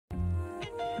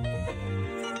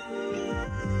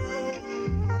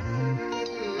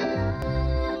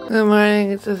Good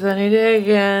morning, it's a sunny day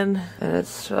again, and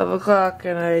it's 12 o'clock,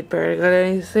 and I barely got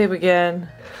any sleep again.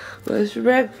 What's for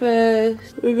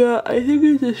breakfast? We got, I think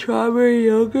it's a strawberry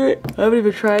yogurt. I haven't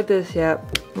even tried this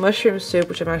yet. Mushroom soup,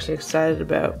 which I'm actually excited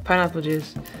about. Pineapple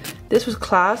juice. This was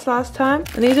class last time,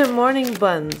 and these are morning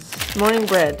buns. Morning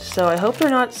bread, so I hope they're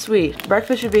not sweet.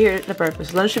 Breakfast should be here, not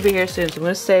breakfast, lunch should be here soon, so I'm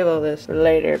gonna save all this for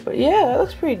later. But yeah, that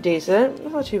looks pretty decent.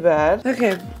 Not too bad.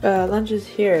 Okay, lunch is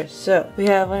here. So we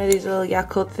have one of these little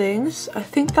Yakult things. I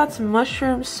think that's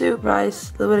mushroom soup,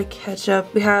 rice, a little bit of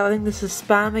ketchup. We have, I think this is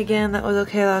Spam again. That was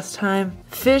okay last time.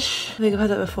 Fish, I think I've had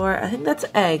that before. I think that's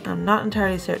egg. I'm not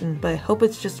entirely certain, but I hope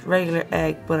it's just regular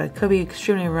egg, but I could be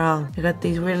extremely wrong. We got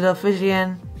these weird little fish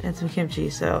again. And some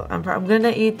kimchi, so I'm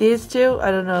gonna eat these two.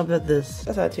 I don't know about this.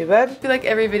 That's not too bad. I feel like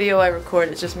every video I record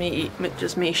is just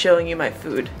me showing you my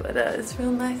food. But it's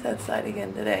real nice outside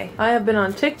again today. I have been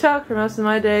on TikTok for most of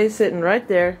my day, sitting right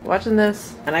there, watching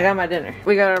this, and I got my dinner.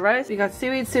 We got our rice, we got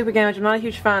seaweed soup again, which I'm not a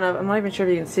huge fan of. I'm not even sure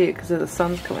if you can see it because the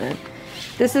sun's coming in.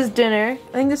 This is dinner.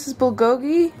 I think this is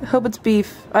bulgogi. I hope it's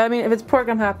beef. I mean, if it's pork,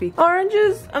 I'm happy.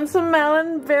 Oranges and some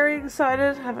melon. Very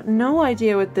excited. I have no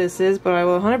idea what this is, but I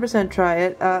will 100% try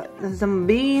it. Some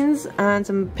beans and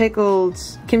some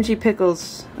pickles. Kimchi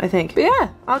pickles, I think. But yeah,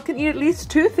 I can eat at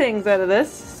least 2 things out of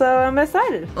this, so I'm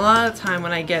excited. A lot of the time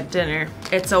when I get dinner,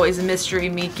 it's always a mystery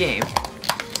meat game.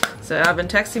 So I've been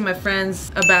texting my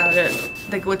friends about it,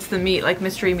 like what's the meat, like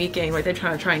mystery meat game, like they're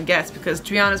trying to guess, because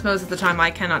to be honest, most of the time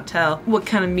I cannot tell what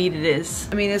kind of meat it is.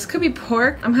 I mean, this could be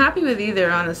pork. I'm happy with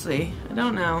either, honestly. I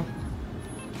don't know.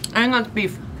 I think that's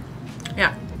beef.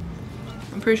 Yeah,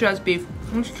 I'm pretty sure that's beef.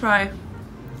 Let's try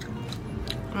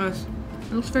this.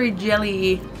 It looks very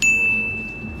jelly-y.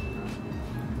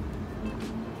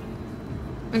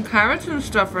 The carrots and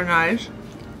stuff are nice.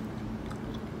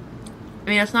 I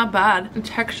mean, it's not bad. The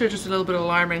texture is just a little bit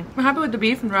alarming. I'm happy with the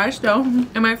beef and rice though.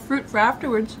 And my fruit for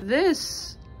afterwards.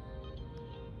 This.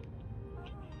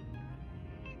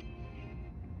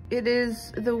 It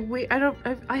is the way,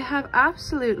 I have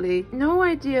absolutely no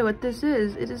idea what this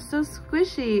is. It is so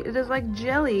squishy. It is like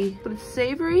jelly, but it's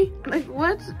savory. Like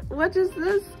what is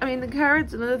this? I mean, the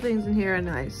carrots and other things in here are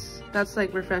nice. That's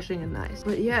like refreshing and nice.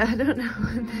 But yeah, I don't know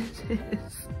what this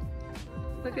is.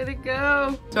 Look at it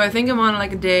go. So I think I'm on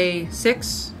like a day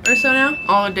 6 or so now.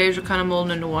 All the days are kind of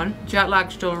molding into one. Jet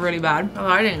lag's still really bad. The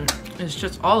lighting is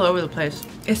just all over the place.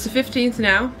 It's the 15th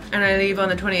now, and I leave on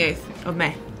the 28th of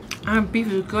May.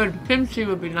 Beef is good. Kimchi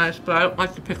would be nice, but I don't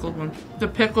like the pickled one. The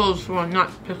pickles one, not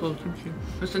pickled kimchi.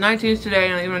 It's the 19th today,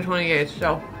 and I leave on the 28th,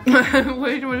 so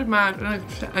way too much mad.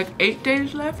 Like 8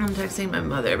 days left. I'm texting my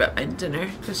mother about my dinner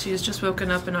because she has just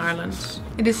woken up in Ireland.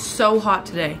 It is so hot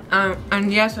today.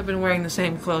 And yes, I've been wearing the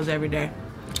same clothes every day.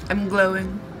 I'm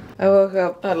glowing. I woke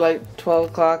up at like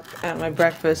 12 o'clock and my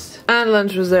breakfast and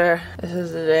lunch was there. This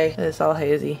is the day. It's all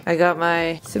hazy. I got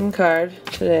my SIM card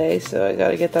today, so I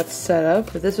gotta get that set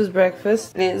up. But this was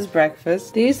breakfast. It is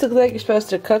breakfast. These look like you're supposed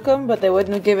to cook them, but they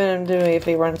wouldn't have given them to me if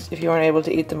you weren't able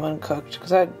to eat them uncooked,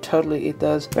 because I'd totally eat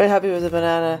those. Very happy with the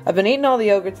banana. I've been eating all the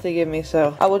yogurts they give me,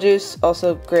 so apple juice,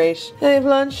 also great. Then I have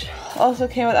lunch. Also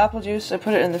came with apple juice. I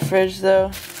put it in the fridge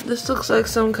though. This looks like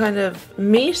some kind of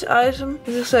meat item.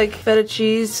 It looks like feta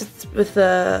cheese with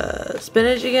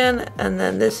spinach again, and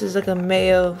then this is like a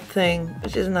mayo thing,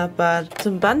 which isn't that bad.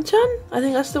 Some banchan, I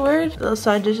think that's the word. Little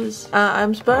side dishes.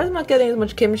 I'm surprised I'm not getting as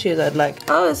much kimchi as I'd like.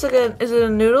 Oh, it's like is it a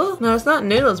noodle? No, it's not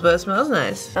noodles, but it smells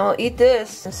nice. And I'll eat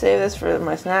this and save this for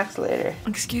my snacks later.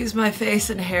 Excuse my face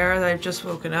and hair, I've just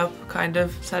woken up, kind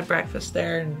of. Just had breakfast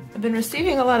there, and I've been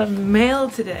receiving a lot of mail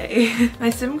today. My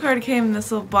SIM card came in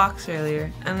this little box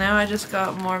earlier, and now I just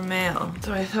got more mail.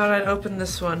 So I thought I'd open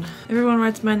this one. Everyone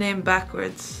writes my name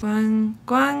backwards. Gwang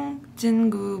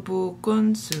Jingu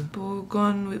Bogonsu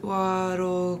Bogon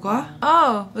Waroga.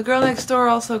 Oh, the girl next door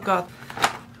also got.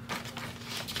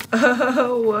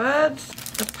 Oh, what?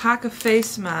 A pack of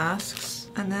face masks,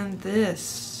 and then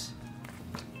this.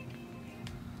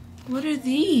 What are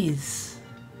these?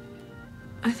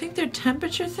 I think they're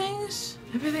temperature things.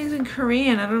 Everything's in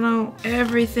Korean. I don't know.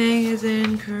 Everything is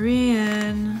in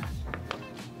Korean.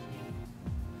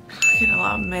 I'm getting a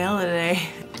lot of mail today.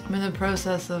 I'm in the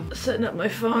process of setting up my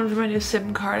phone for my new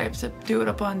SIM card. I have to do it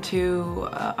up onto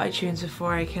iTunes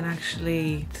before I can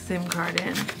actually SIM card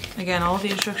in. Again, all the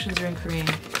instructions are in Korean.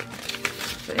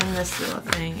 But in this little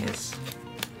thing is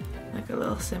like a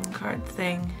little SIM card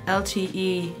thing.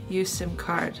 LTE use SIM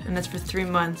card, and it's for 3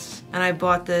 months. And I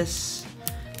bought this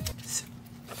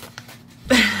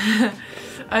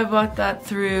I bought that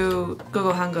through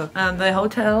Google Hango. The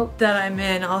hotel that I'm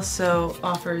in also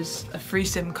offers a free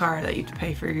SIM card that you have to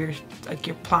pay for your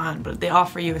plan, but they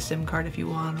offer you a SIM card if you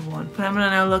want one. But I'm gonna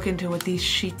now look into what these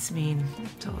sheets mean.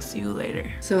 So I'll see you later.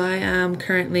 So I am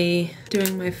currently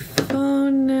doing my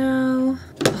phone now.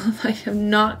 I have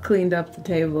not cleaned up the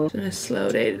table. It's been a slow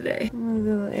day today. My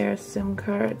little Air SIM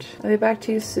card. I'll be back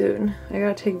to you soon. I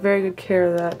gotta take very good care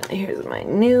of that. Here's my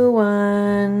new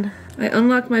one. I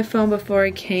unlocked my phone before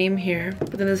I came here,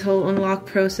 but then this whole unlock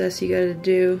process you gotta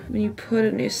do when you put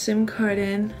a new SIM card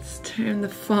in. Let's turn the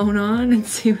phone on and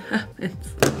see what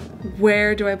happens.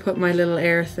 Where do I put my little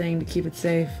Air thing to keep it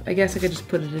safe? I guess I could just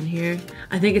put it in here.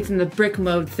 I think it's in the brick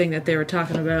mode thing that they were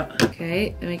talking about.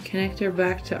 Okay, and I connect her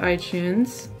back to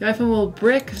iTunes. The iPhone will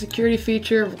brick, a security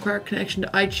feature, require connection to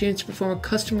iTunes to perform a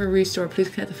customer restore. Please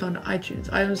connect the phone to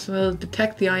iTunes. Items will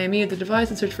detect the IME of the device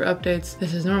and search for updates.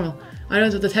 This is normal.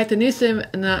 Items will detect a new SIM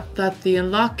and that the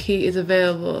unlock key is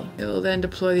available. It will then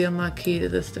deploy the unlock key to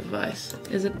this device.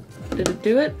 Did it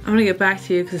do it? I'm gonna get back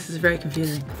to you because this is very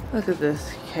confusing. Look at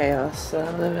this chaos that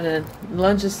I'm living in.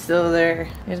 Lunch is still there.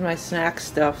 Here's my snack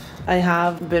stuff. I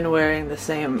have been wearing the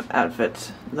same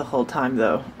outfit the whole time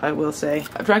though, I will say.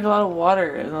 I've drank a lot of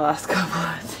water in the last couple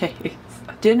of days.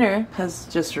 Dinner has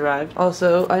just arrived.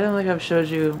 Also, I don't think I've showed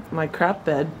you my crap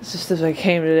bed. It's just as I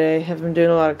came today. I've been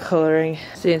doing a lot of coloring.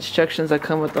 It's the instructions that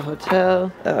come with the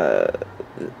hotel.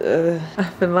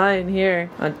 I've been lying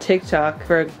here on TikTok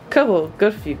for a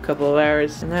good few couple of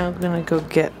hours. And now I'm gonna go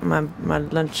get my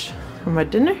lunch for my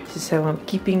dinner. This is how I'm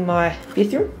keeping my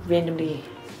bathroom randomly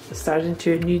started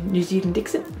into a New Zealand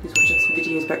Dixon. He's watching some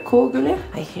videos about cold earlier.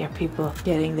 I hear people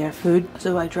getting their food,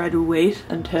 so I try to wait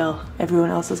until everyone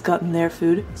else has gotten their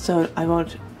food so I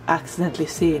won't accidentally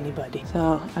see anybody.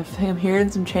 So I think I'm hearing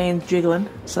some chains jiggling,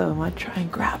 so I might try and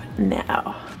grab it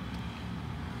now.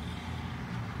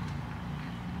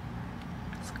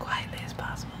 As quietly as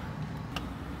possible.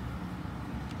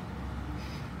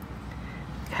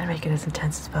 Gotta make it as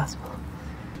intense as possible.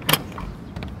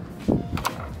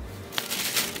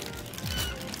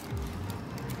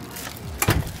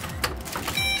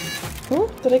 Oh,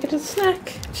 did I get a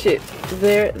snack? Shit,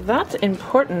 they're that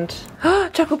important.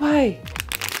 Choco pie!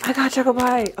 I got choco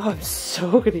pie! Oh, I'm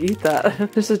so gonna eat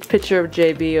that. There's a picture of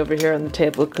JB over here on the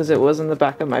table because it was on the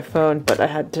back of my phone, but I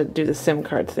had to do the SIM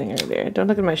card thing earlier. Don't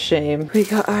look at my shame. We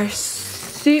got our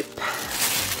soup.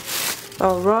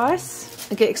 Our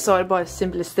rice. I get excited by the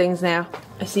simplest things now.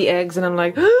 I see eggs and I'm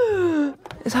like,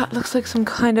 that looks like some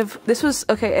kind of, this was,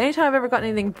 okay, anytime I've ever gotten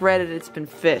anything breaded, it's been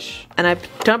fish. And I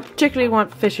don't particularly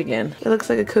want fish again. It looks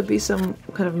like it could be some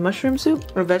kind of mushroom soup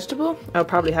or vegetable. I'll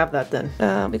probably have that then.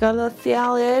 We got a little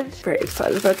salad. Very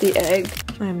excited about the egg.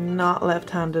 I'm not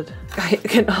left-handed. I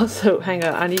can also, hang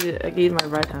on, I need my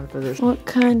right hand for this. What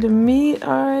kind of meat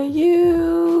are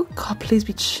you? God, please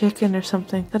be chicken or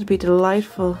something. That'd be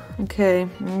delightful. Okay,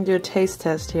 I'm gonna do a taste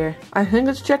test here. I think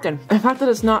it's chicken. The fact that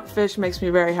it's not fish makes me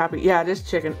very happy. Yeah, it is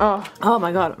chicken. Oh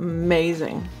my god,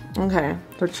 amazing. Okay,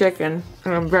 so chicken.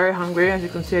 And I'm very hungry. As you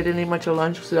can see, I didn't eat much of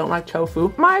lunch because I don't like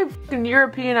tofu. My fucking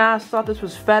European ass thought this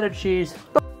was feta cheese.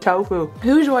 Tofu.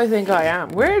 Who do I think I am?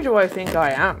 Where do I think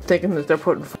I am? Thinking that they're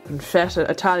putting fucking feta,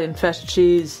 Italian feta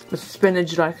cheese with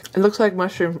spinach, like it looks like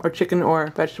mushroom or chicken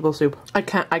or vegetable soup. I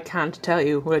can't tell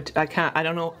you what I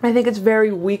don't know. I think it's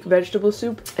very weak vegetable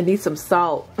soup. I need some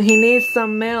salt. He needs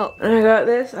some milk. And I got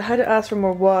this. I had to ask for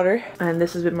more water. And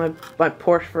this has been my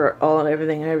port for all and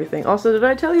everything. Also, did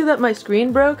I tell you that my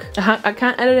screen broke? I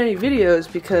can't edit any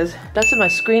videos because that's what my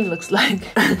screen looks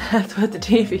like. That's what the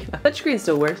TV. That screen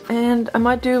still works. And I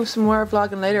might do some more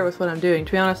vlogging later with what I'm doing.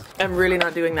 To be honest, I'm really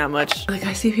not doing that much. Like,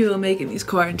 I see people making these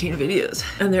quarantine videos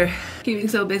and they're keeping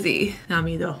so busy. Not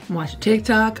me though. I'm watching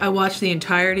TikTok. I watched the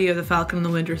entirety of The Falcon and the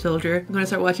Winter Soldier. I'm gonna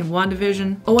start watching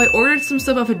WandaVision. Oh, I ordered some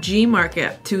stuff off of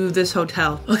Gmarket to this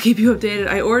hotel. I'll keep you updated.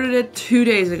 I ordered it 2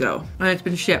 days ago and it's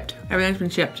been shipped. Everything's been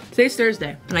shipped. Today's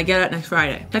Thursday and I get it next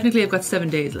Friday. Technically, I've got 7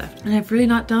 days left and I've really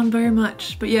not done very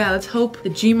much. But yeah, let's hope the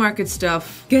Gmarket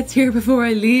stuff gets here before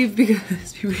I leave because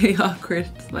it's really awkward.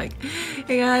 It's like,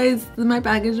 hey guys, my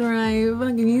package arrived.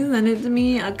 Can you send it to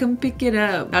me? I'll come pick it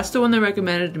up. That's the one they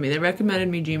recommended to me. They recommended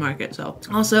me Gmarket. So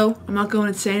also, I'm not going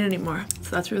insane anymore.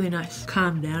 So that's really nice.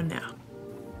 Calm down now.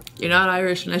 You're not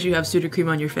Irish unless you have Sudocrem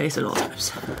on your face at all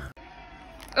times.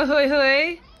 Ahoy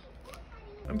hoy!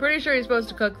 I'm pretty sure you're supposed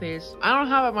to cook these. I don't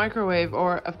have a microwave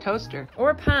or a toaster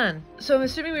or a pan. So I'm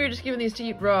assuming we were just given these to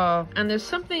eat raw. And there's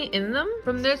something in them.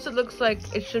 From this, it looks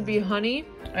like it should be honey.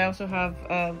 I also have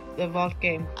the vault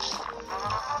game.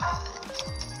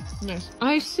 Nice.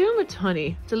 I assume it's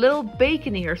honey. It's a little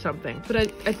bacony or something. But I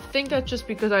think that's just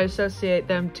because I associate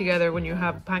them together when you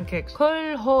have pancakes.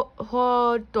 Yuyu.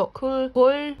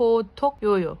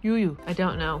 I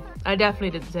don't know. I definitely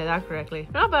didn't say that correctly.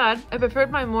 Not bad. I preferred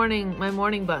my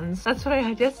morning buns. That's what I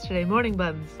had yesterday, morning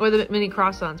buns. Or the mini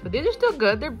croissants. But these are still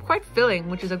good. They're quite filling,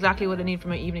 which is exactly what I need for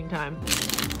my evening time.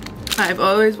 I've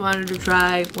always wanted to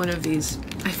try one of these.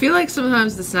 I feel like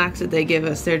sometimes the snacks that they give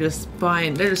us, they're just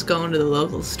going to the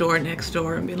local store next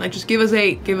door and being like, just give us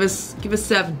 8, give us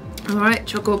 7. All right,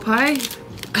 choco pie.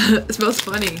 It smells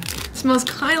funny. It smells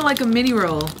kind of like a mini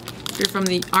roll. If you're from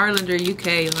the Ireland or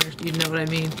UK, you'd know what I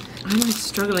mean. I'm like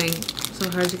struggling so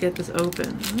hard to get this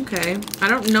open. Okay, I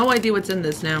don't no idea what's in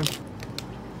this now.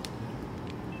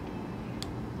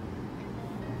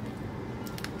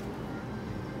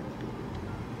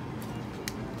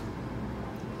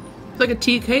 Like a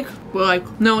tea cake? Well,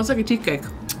 like, no, it's like a tea cake.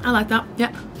 I like that.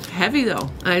 Yeah. Heavy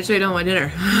though. I actually don't want my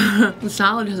dinner. The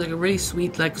salad has like a really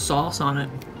sweet like sauce on it.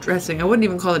 Dressing. I wouldn't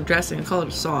even call it dressing. I call it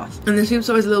a sauce. And the soup's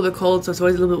always a little bit cold, so it's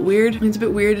always a little bit weird. It's a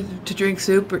bit weird to drink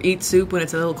soup or eat soup when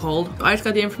it's a little cold. I just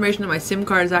got the information that my SIM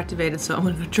card is activated, so I'm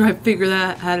gonna try to figure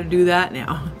out how to do that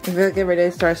now. I feel like every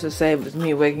day starts the same with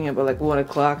me waking up at like 1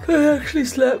 o'clock. I actually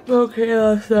slept okay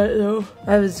last night though.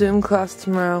 I have a Zoom class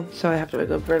tomorrow, so I have to wake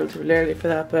up relatively early for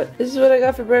that, but this is what I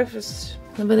got for breakfast.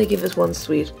 I'm gonna give this one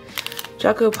sweet.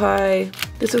 Choco pie.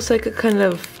 This looks like a kind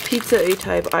of pizza-y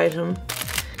type item.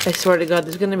 I swear to God,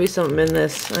 there's gonna be something in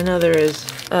this. I know there is.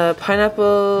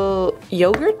 Pineapple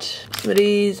yogurt, some of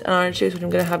these, and orange juice, which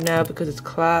I'm gonna have now because it's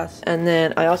class. And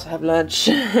then I also have lunch.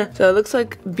 So it looks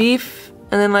like beef,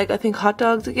 and then like I think hot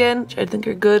dogs again, which I think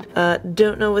are good.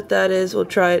 Don't know what that is. We'll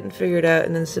try it and figure it out.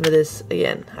 And then some of this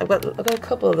again. I've got a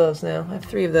couple of those now. I have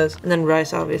 3 of those, and then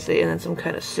rice obviously, and then some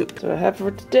kind of soup. So I have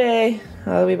for today.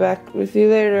 I'll be back with you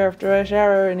later after I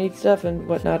shower and eat stuff and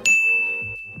whatnot.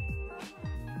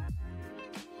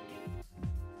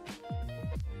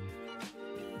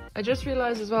 I just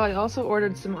realized as well, I also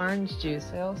ordered some orange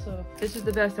juice. This is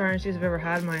the best orange juice I've ever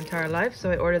had in my entire life,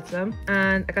 so I ordered some.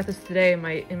 And I got this today in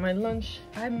my lunch.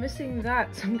 I'm missing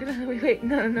that, so I'm gonna be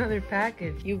waiting on another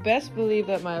package. You best believe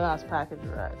that my last package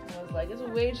arrived. I was like, it's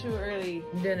way too early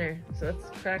dinner, so let's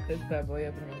crack this bad boy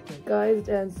open real quick. Guys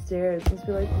downstairs must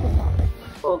be like, what the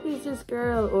fuck is this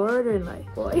girl ordering? Like,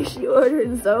 why is she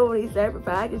ordering so many separate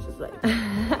packages? Like,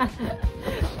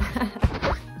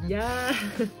 yeah.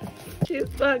 Cheese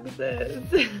boxes.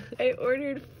 I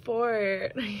ordered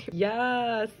 4.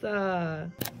 Yes.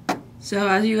 So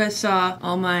as you guys saw,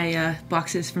 all my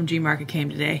boxes from Gmarket came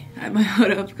today. I had my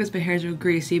hood up because my hair's real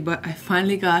greasy, but I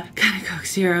finally got kind of Coke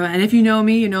Zero. And if you know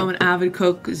me, you know I'm an avid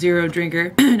Coke Zero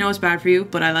drinker. I know it's bad for you,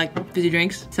 but I like fizzy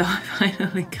drinks. So I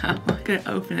finally got one. I'm gonna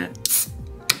open it.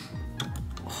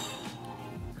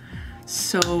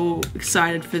 So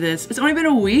excited for this. It's only been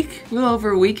a week, a little over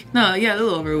a week. No, yeah, a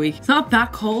little over a week. It's not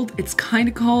that cold. It's kind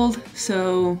of cold,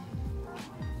 so.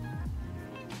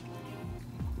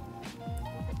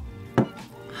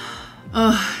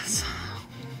 Oh,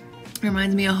 it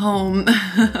reminds me of home.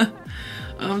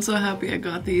 I'm so happy I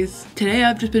got these. Today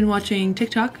I've just been watching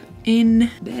TikTok in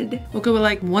bed. Woke up at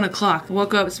like 1 o'clock.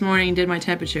 Woke up this morning, did my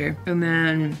temperature, and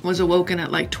then was awoken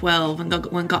at like 12 and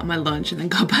got my lunch, and then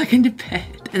got back into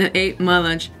bed. And then ate my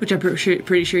lunch, which I'm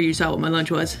pretty sure you saw what my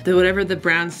lunch was. Whatever the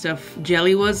brown stuff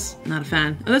jelly was, not a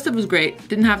fan. And that stuff was great.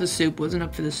 Didn't have the soup, wasn't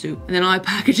up for the soup. And then all my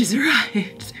packages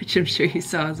arrived, which I'm sure you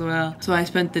saw as well. So I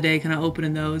spent the day kind of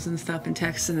opening those and stuff and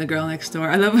texting the girl next door.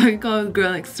 I love how I call it the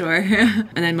girl next door. And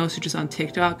then mostly just on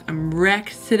TikTok. I'm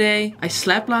wrecked today. I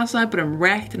slept last night, but I'm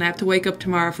wrecked and I have to wake up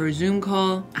tomorrow for a Zoom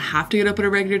call. I have to get up at a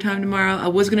regular time tomorrow. I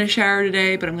was gonna shower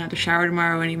today, but I'm gonna have to shower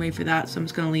tomorrow anyway for that, so I'm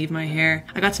just gonna leave my hair.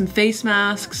 I got some face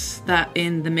masks that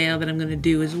in the mail that I'm gonna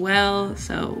do as well,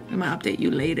 so I might update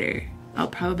you later. I'll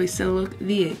probably still look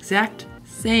the exact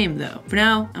same though. For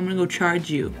now, I'm gonna go charge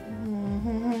you.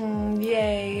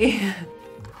 Yay.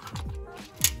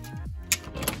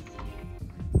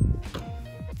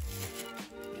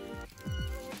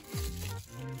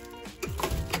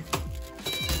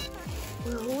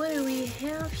 Well, what do we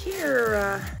have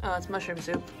here? Oh, it's mushroom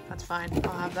soup. That's fine.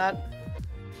 I'll have that.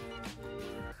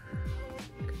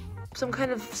 Some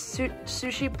kind of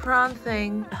sushi prawn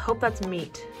thing. I hope that's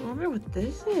meat. I wonder what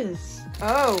this is.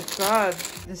 Oh God,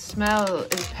 the smell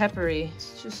is peppery.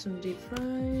 It's just some deep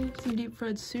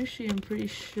fried sushi, I'm pretty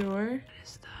sure. What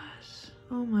is that?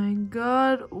 Oh my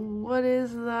God, what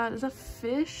is that? Is that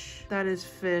fish? That is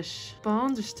fish.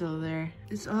 Bones are still there.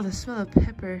 Oh, the smell of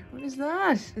pepper. What is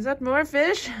that? Is that more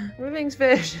fish? Everything's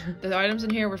fish. The items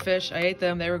in here were fish. I ate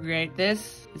them, they were great.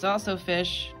 This is also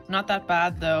fish. Not that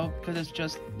bad though, because it's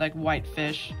just like white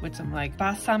fish with some like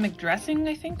balsamic dressing,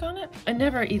 I think, on it. I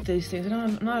never eat these things.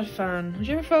 I'm not a fan. Would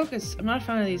you ever focus? I'm not a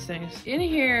fan of these things. In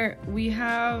here we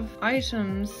have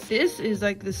items. This is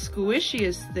like the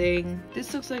squishiest thing.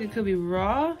 This looks like it could be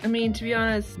raw. I mean, to be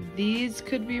honest, these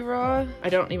could be raw. I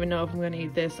don't even know if I'm gonna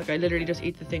eat this. Like, I literally just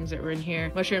eat the things that were in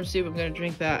here. Mushroom soup, I'm gonna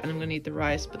drink that, and I'm gonna eat the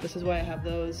rice, but this is why I have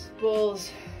those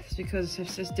bowls. It's because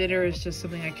if this dinner is just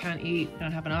something I can't eat, I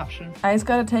don't have an option. I just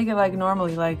gotta take it like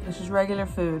normally, like this is regular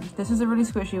food. This is a really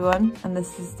squishy one, and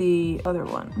this is the other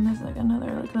one. And there's like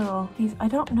another like little piece. I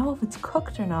don't know if it's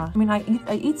cooked or not. I mean, I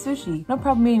eat sushi. No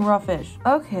problem eating raw fish.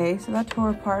 Okay, so that tore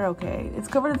apart okay. It's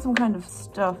covered in some kind of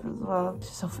stuff as well. It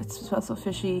smells so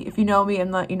fishy. If you know me,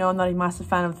 I'm not a massive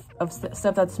fan of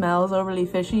stuff that smells overly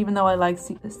fishy, even though I like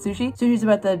sushi. Sushi's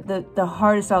about the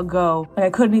hardest I'll go. Like, I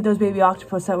couldn't eat those baby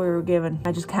octopus that we were given.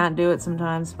 I just can't do it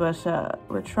sometimes, but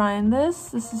we're trying this.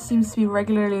 This seems to be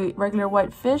regular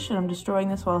white fish, and I'm destroying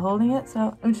this while holding it,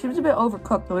 so it seems a bit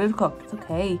overcooked, though it is cooked. It's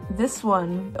okay. This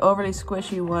one, the overly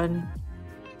squishy one,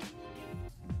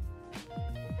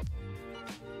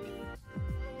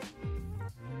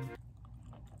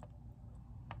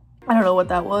 I don't know what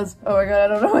that was. Oh my god, I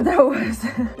don't know what that was.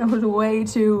 It was way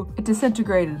too... It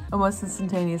disintegrated almost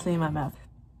instantaneously in my mouth.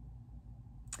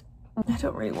 I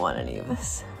don't really want any of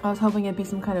this. I was hoping it'd be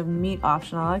some kind of meat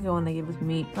option. I like it when they give us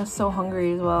meat. I was so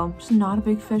hungry as well. I'm just not a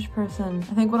big fish person.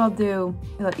 I think what I'll do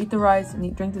is I'll eat the rice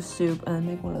and drink the soup and then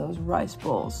make one of those rice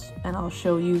bowls. And I'll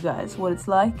show you guys what it's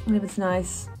like and if it's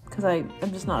nice. Because I'm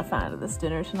just not a fan of this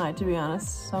dinner tonight, to be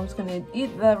honest. So I'm just gonna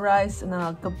eat the rice and then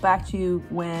I'll go back to you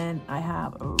when I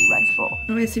have a rice bowl.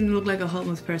 I seem to look like a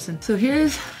homeless person. So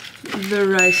here's the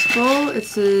rice bowl. It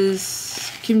says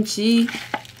kimchi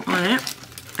on it.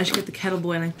 I should get the kettle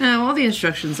boiling. Now, all the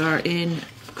instructions are in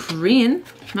Korean.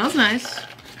 Smells nice.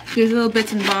 There's little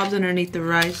bits and bobs underneath the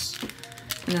rice.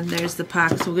 And then there's the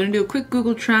pack. So we're gonna do a quick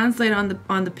Google Translate on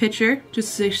the picture,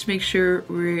 just to make sure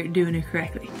we're doing it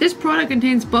correctly. This product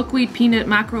contains buckwheat, peanut,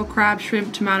 mackerel, crab,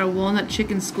 shrimp, tomato, walnut,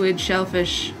 chicken, squid,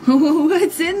 shellfish.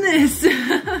 What's in this?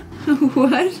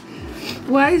 What?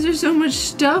 Why is there so much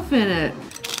stuff in it?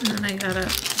 And then I gotta...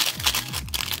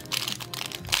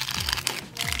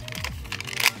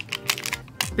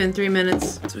 It's been 3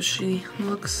 minutes. That's what she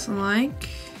looks like.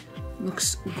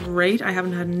 Looks great. I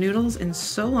haven't had noodles in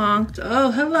so long.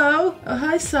 Oh, hello. Oh,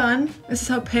 hi, son. This is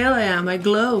how pale I am. I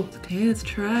glow. Okay, let's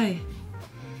try.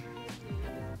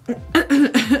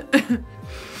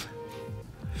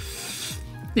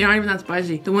 They aren't even that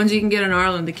spicy. The ones you can get in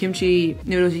Ireland, the kimchi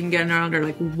noodles you can get in Ireland are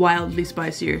like wildly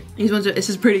spicier. These ones are, this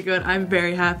is pretty good. I'm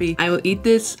very happy. I will eat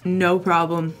this, no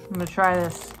problem. I'm gonna try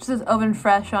this. It says oven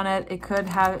fresh on it. It could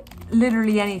have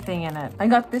literally anything in it. I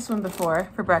got this one before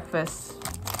for breakfast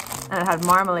and it had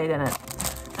marmalade in it.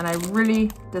 And I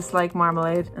really dislike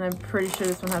marmalade. And I'm pretty sure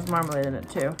this one has marmalade in it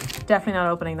too. Definitely not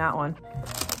opening that one.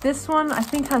 This one I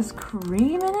think has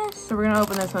cream in it. So we're gonna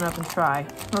open this one up and try.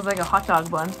 It smells like a hot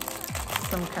dog bun.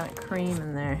 Some kind of cream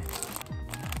in there.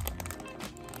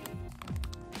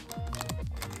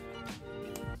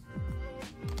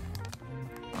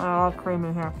 Oh, cream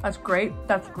in here. That's great.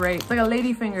 That's great. It's like a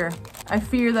ladyfinger. I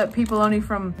fear that people only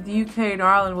from the UK and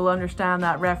Ireland will understand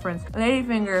that reference. A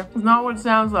ladyfinger is not what it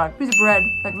sounds like. Piece of bread,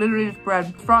 like literally just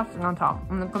bread, frosting on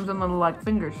top, and then comes in little like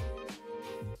fingers.